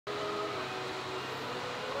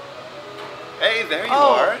Hey, there you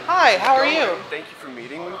Oh, are. hi, how are you? Thank you for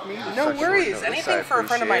meeting with me. No worries. Anything for a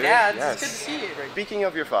friend of my dad's. Yes. It's good to see you. Speaking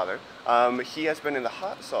of your father, he has been in the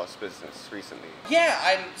hot sauce business recently. Yeah,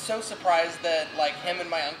 I'm so surprised that like him and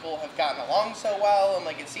my uncle have gotten along so well, and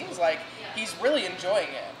like it seems like he's really enjoying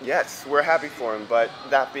it. Yes, we're happy for him, but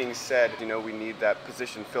that being said, you know, we need that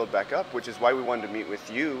position filled back up, which is why we wanted to meet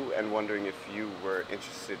with you and wondering if you were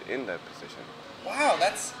interested in that position. Wow,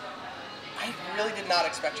 I really did not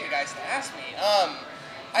expect you guys to ask me.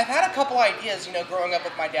 I've had a couple ideas, you know, growing up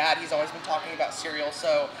with my dad, he's always been talking about cereal,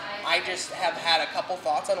 so I just have had a couple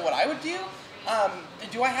thoughts on what I would do. How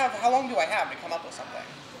long do I have to come up with something?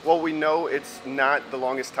 Well, we know it's not the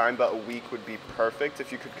longest time, but a week would be perfect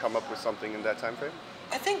if you could come up with something in that time frame.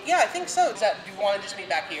 I think so. Do you want to just meet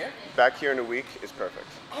back here? Back here in a week is perfect.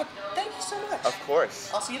 Oh, thank you so much. Of course.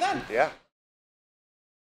 I'll see you then. Yeah.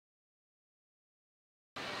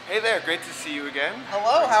 Hey there, great to see you again.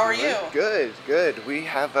 Hello, how are you? Good, good. We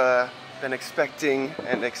have been expecting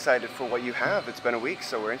and excited for what you have. It's been a week,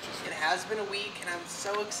 so we're interested. It has been a week, and I'm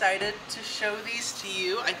so excited to show these to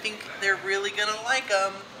you. I think they're really gonna like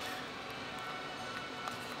them.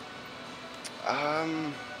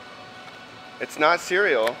 It's not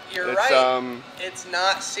cereal. You're right. It's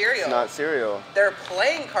not cereal. It's not cereal. They're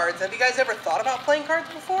playing cards. Have you guys ever thought about playing cards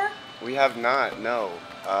before? We have not, no.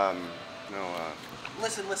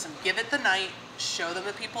 Listen, give it the night, show them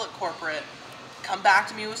to people at corporate, come back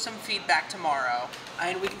to me with some feedback tomorrow,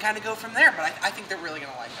 and we can kind of go from there, but I think they're really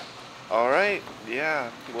going to like them. All right, yeah,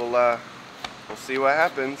 we'll see what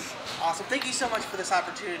happens. Awesome, thank you so much for this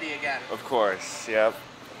opportunity again. Of course, yep.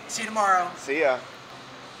 See you tomorrow. See ya.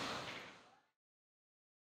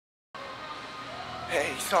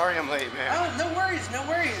 Hey, sorry I'm late, man. Oh, no worries, no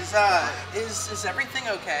worries. Is everything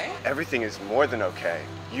okay? Everything is more than okay.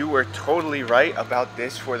 You were totally right about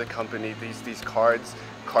this for the company. These cards,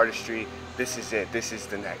 cardistry, this is it. This is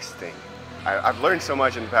the next thing. I've learned so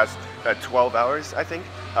much in the past 12 hours, I think.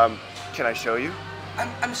 Can I show you?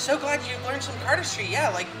 I'm so glad you learned some cardistry. Yeah,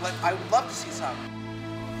 like I would love to see some.